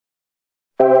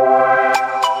Konnichiwa.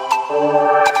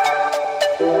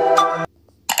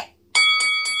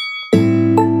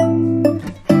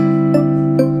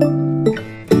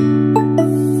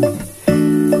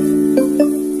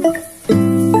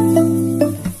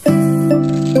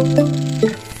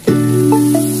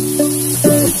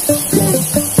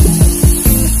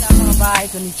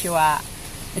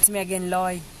 It's me again,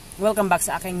 Loy. Welcome back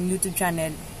sa aking YouTube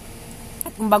channel.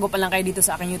 At kung bago pa lang kayo dito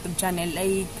sa aking YouTube channel,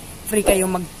 ay free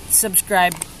kayong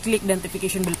mag-subscribe, click the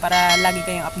notification bell para lagi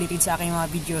kayong updated sa aking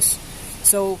mga videos.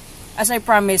 So, as I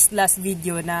promised last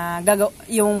video na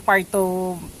yung part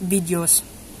 2 videos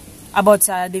about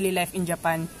sa daily life in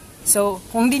Japan. So,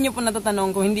 kung hindi nyo po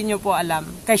natatanong, kung hindi nyo po alam,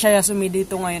 kaya siya sumi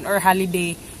dito ngayon or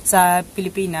holiday sa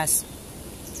Pilipinas,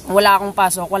 wala akong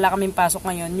pasok, wala kaming pasok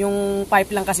ngayon. Yung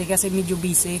pipe lang kasi medyo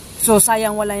busy. So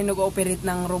sayang wala yung nag-ooperate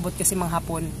ng robot kasi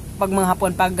manghapon. Pag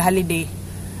manghapon, pag holiday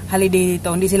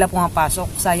dito, hindi sila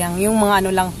pumapasok. Sayang yung mga ano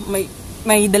lang,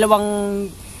 may dalawang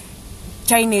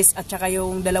Chinese at saka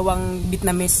yung dalawang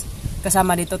Vietnamese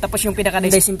kasama dito. Tapos yung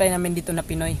pinaka-senpai namin dito na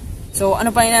Pinoy. So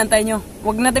ano pa inaantay nyo?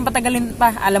 Huwag natin patagalin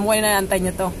pa. Alam ko inaantay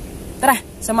nyo to. Tara,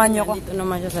 samahan nyo ako. Dito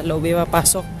naman siya sa lobby,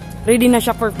 papasok. Ready na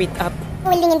siya for fit up.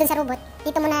 Weldingin dun sa robot.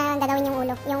 Dito muna gagawin yung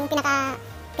ulo, yung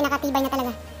pinakatibay na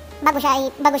talaga. Bago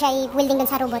siya i-welding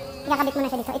dun sa robot. Ikakabit muna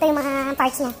siya dito. Ito yung mga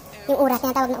parts niya, yung ura,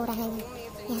 tinatawag na ura. Yan.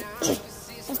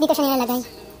 Tapos dito siya nilalagay.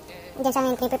 Diyan sa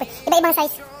main prepare. Iba-ibang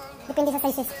size. Depende sa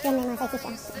sizes. Yan, may mga sizes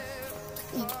siya.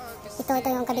 Yan. Ito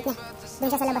yung kabit niya. Doon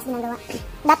siya sa labas ginagawa.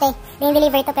 Dati,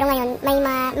 deliver ito, pero ngayon may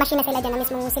machine na sila dyan na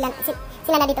mismo sila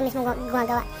na dito mismo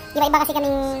gumagawa. Iba-iba kasi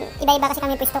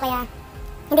kami pwesto, kaya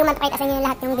hindi man pakita sa inyo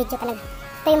lahat ng video talaga.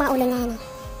 Ito yung mga ulo niya.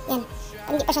 Yan.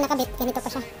 Pag hindi pa siya nakabit, ganito pa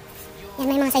siya. Yan,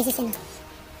 may mga sizes yun.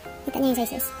 Kita niyo yung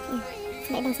sizes. Yan.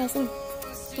 Iba-ibang size yun.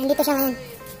 Yan, dito siya ngayon.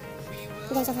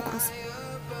 Diyan siya sa taas.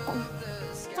 Ito.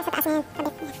 Siya sa taas yung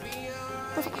kabit niya.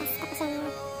 Ito sa taas. Tapos yung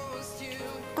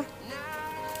ito.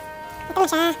 Ito na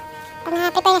siya. Pag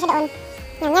na-prepare na siya doon.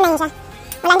 Yan na yun siya.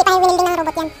 Wala, hindi pa yung winilding ng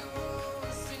robot yan.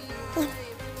 Yan.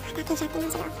 Taking siya. Tingnan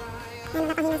sa loob. Yan,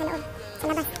 nakahinang sa loob. Sa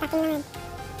labas. Taking naman.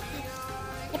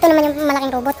 Ito naman yung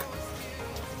malaking robot.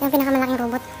 Yung pinakamalaking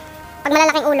robot. Pag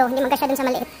malalaking ulo, hindi magkasya dun sa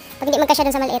maliit. Pag hindi magkasya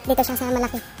dun sa maliit, dito siya sa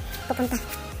malaki. Pupunta.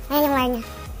 Ayan yung wire niya.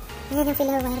 Ayan yung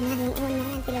filler wire niya. Yung on niya.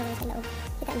 Ayan, filler wire sa loob.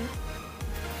 Kita niyo.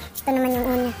 Ito naman yung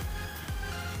on niya.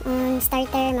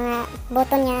 Starter, mga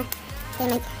button niya. Kaya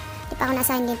hindi pa ako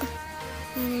na-assign dito.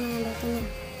 Ayan yung mga button niya.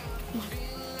 Ayan.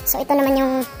 So ito naman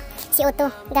yung CO2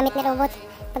 gamit ni robot.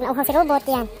 Pag nauhaw si robot,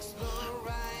 yan.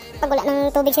 Pag wala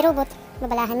ng tubig si robot,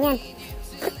 babalahan yan.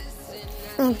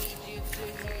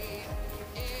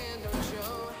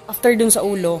 After dun sa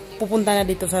ulo, pupunta na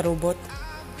dito sa robot.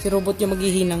 Si robot yung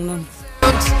maghihinang nun.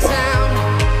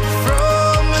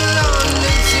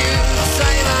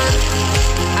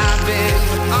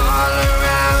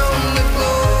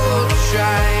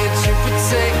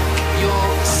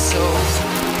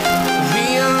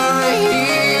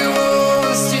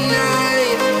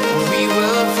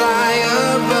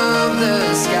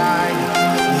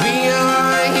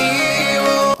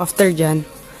 After dyan,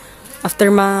 after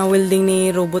ma-welding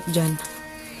ni robot dyan,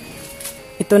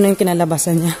 ito na yung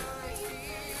kinalabasan niya.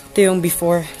 Ito yung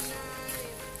before.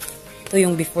 Ito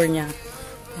yung before niya.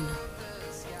 Ano,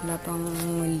 wala pang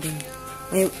welding.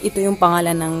 Ito yung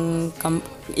pangalan ng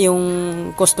yung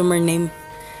customer name.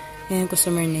 Yan yung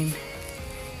customer name.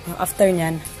 After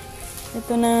nyan,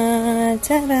 ito na,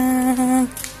 tara!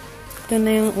 Ito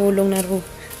na yung ulong na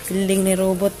welding ni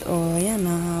robot. Oh, yan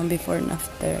before and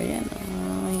after. Yan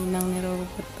hinang ni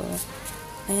robot.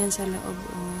 Oh. Ayan sa loob.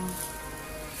 Oh.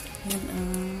 Yan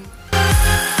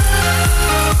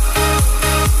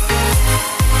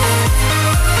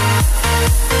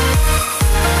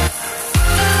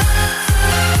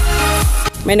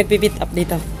may nagpipit up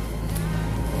dito.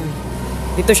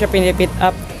 Dito siya pinipit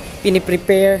up,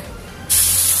 piniprepare.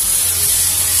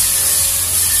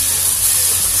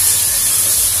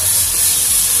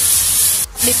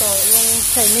 Dito, yung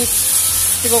Chinese,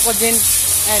 si Coco Jen,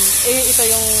 and ito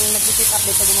yung nagpipit up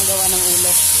dito, gumagawa ng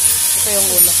ulo. Ito yung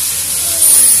ulo.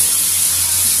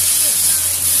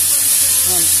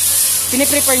 Yan.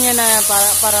 Piniprepare niya na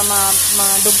para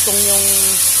madugtong yung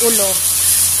ulo,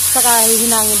 saka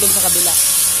hihinangin din sa kabila.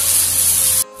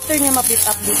 After niya ma-pit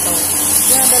up dito,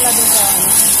 dinadala din sa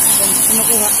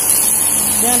sinukuha.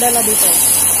 Dinadala dito.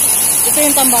 Ito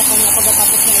yung tambakon niya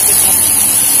pagkatapos niya i-pit up.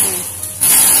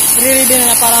 Re-ready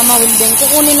na para ma-welding.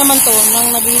 Kukunin naman to nang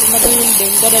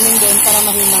nag-welding, dadalhin doon para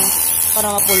mahinang,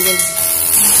 para ma-full weld.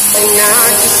 And now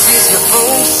this is my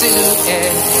own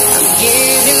silhouette. I'm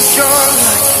getting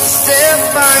stronger. step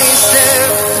by step.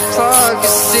 The clock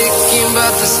is ticking,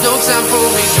 but there's no time for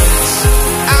regrets.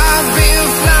 I've been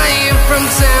flying from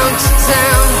town to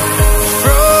town,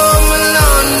 from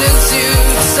London to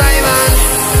Taiwan.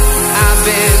 I've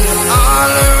been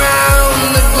all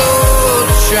around the globe,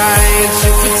 trying to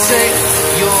protect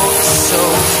your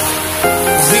soul.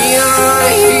 We are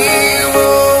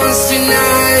heroes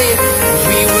tonight.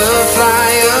 We will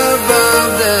fly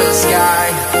above the sky.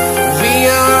 We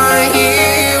are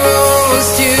heroes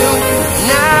tonight.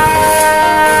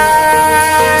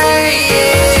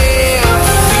 Yeah.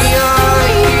 We are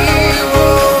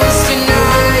heroes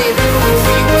tonight.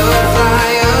 We will fly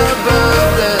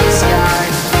above the sky.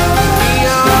 We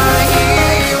are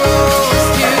heroes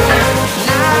tonight.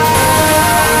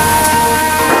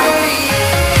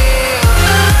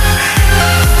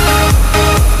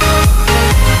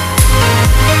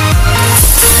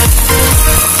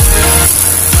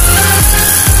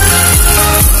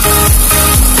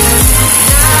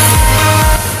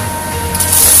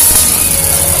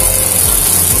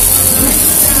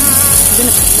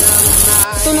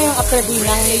 Ito na yung after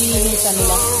dinang nililinisan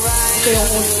nila. Ito yung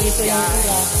ura,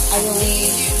 ay yung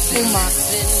uma.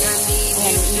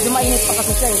 Ayan, medyo mainit pa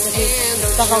kasi siya eh, kasi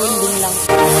kakawin din lang.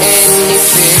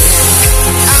 Anything.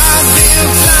 I've been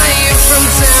flying from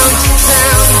town to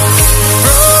town,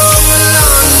 from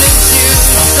London to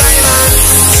Taiwan.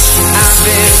 I've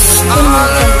been all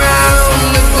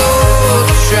around the globe,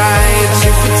 trying to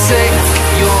protect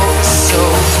your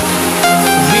soul.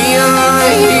 We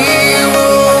are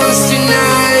heroes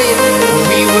tonight.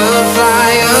 We will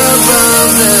fly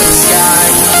above the sky.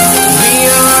 We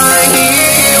are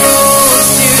heroes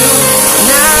tonight.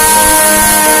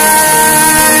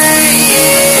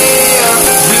 Yeah.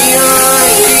 We are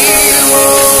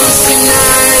heroes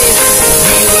tonight.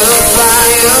 We will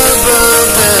fly above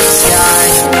the sky.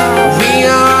 We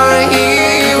are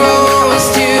heroes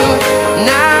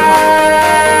tonight.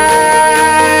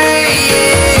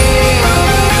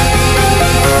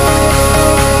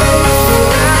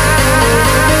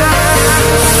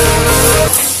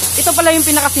 Ito pala yung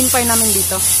pinaka-senpai namin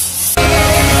dito.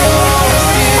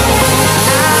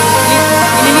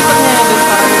 Nililipat niya na doon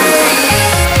para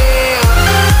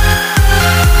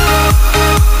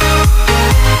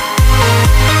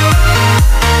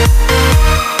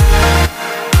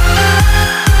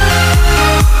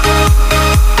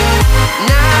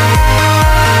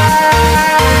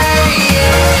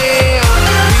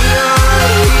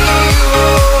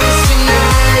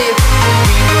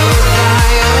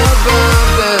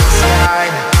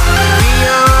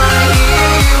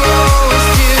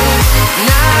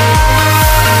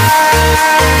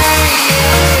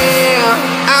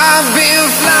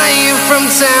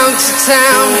town to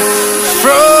town,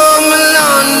 from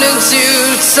London to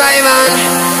Taiwan.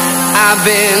 I've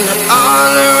been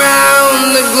all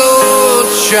around the globe,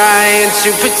 trying to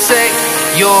protect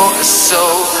your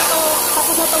soul.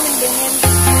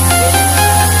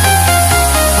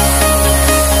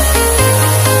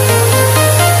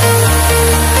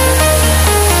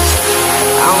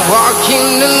 I'm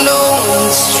walking alone,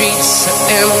 the streets are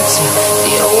empty.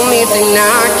 The only thing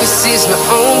I can see is my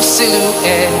own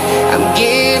silhouette. I'm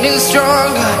getting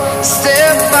stronger,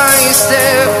 step by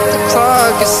step. The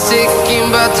clock is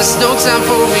ticking, but there's no time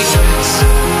for regrets.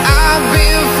 I've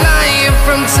been flying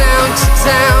from town to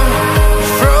town,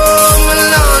 from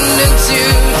London to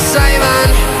Taiwan.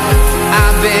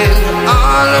 I've been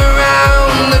all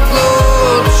around the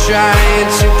globe, trying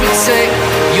to protect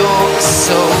your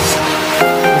soul.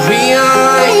 We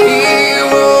are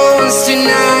heroes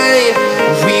tonight.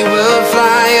 We will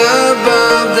fly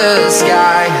above the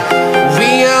sky.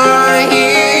 We are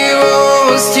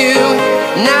heroes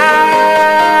tonight.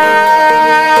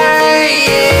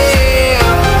 Yeah.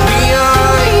 We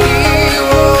are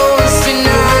heroes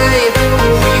tonight.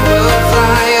 We will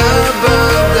fly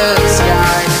above the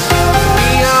sky.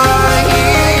 We are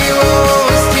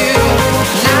heroes tonight.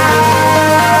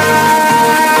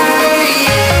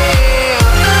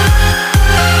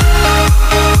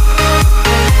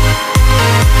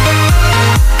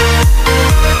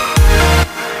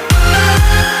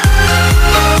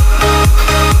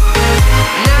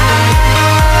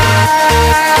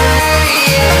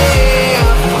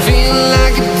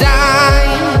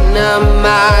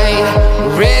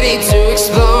 Ready to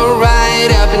explore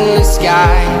right up in the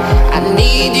sky. I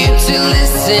need you to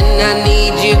listen, I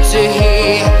need you to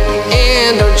hear,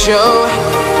 and don't show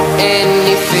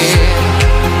any fear.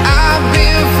 I've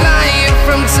been flying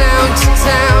from town to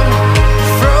town,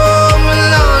 from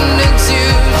London to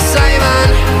Taiwan.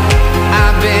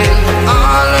 I've been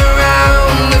all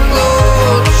around the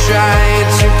globe, trying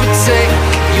to protect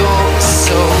your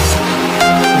soul.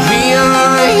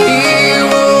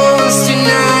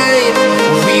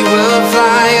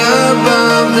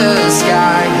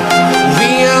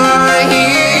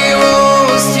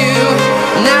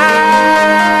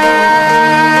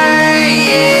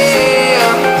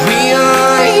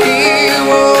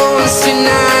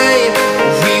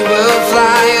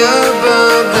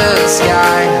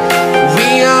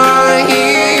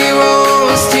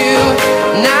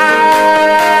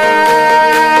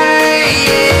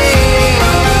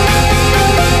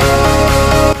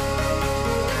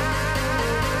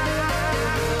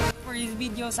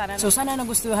 video. Sana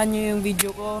nagustuhan nyo yung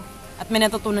video ko at may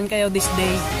natutunan kayo this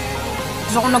day.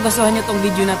 So kung nagustuhan nyo tong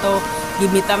video na to, give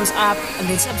me thumbs up and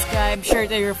then subscribe, share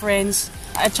to your friends.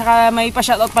 At saka may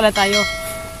pa-shoutout pala tayo.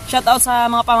 Shoutout sa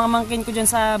mga pamangkin ko dyan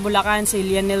sa Bulacan, si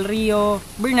Lionel Rio,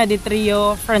 Bernadette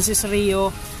Rio, Francis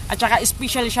Rio. At saka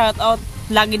special shoutout,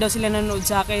 lagi daw sila nanonood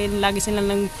sa akin, lagi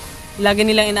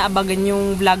nilang inaabagan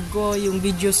yung vlog ko, yung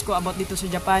videos ko about dito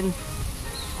sa Japan.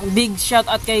 Big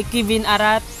shoutout kay Kevin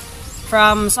Arat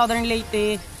from Southern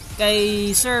Leyte,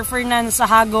 kay Sir Fernan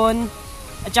Sahagon,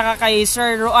 at saka kay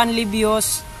Sir Roan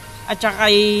Libios, at saka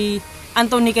kay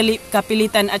Anthony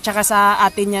Kapilitan, at saka sa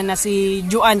atin niya na si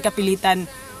Joan Kapilitan.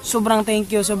 Sobrang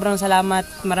thank you, sobrang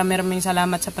salamat. Maraming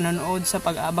salamat sa panonood, sa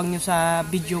pag-aabang nyo sa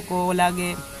video ko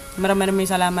lagi. Maraming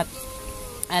salamat.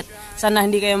 At sana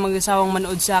hindi kayo magsawang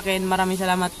manood sa akin. Maraming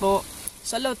salamat po.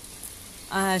 Salute.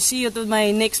 See you to my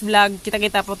next vlog.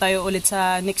 Kita-kita po tayo ulit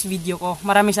sa next video ko.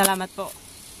 Maraming salamat po.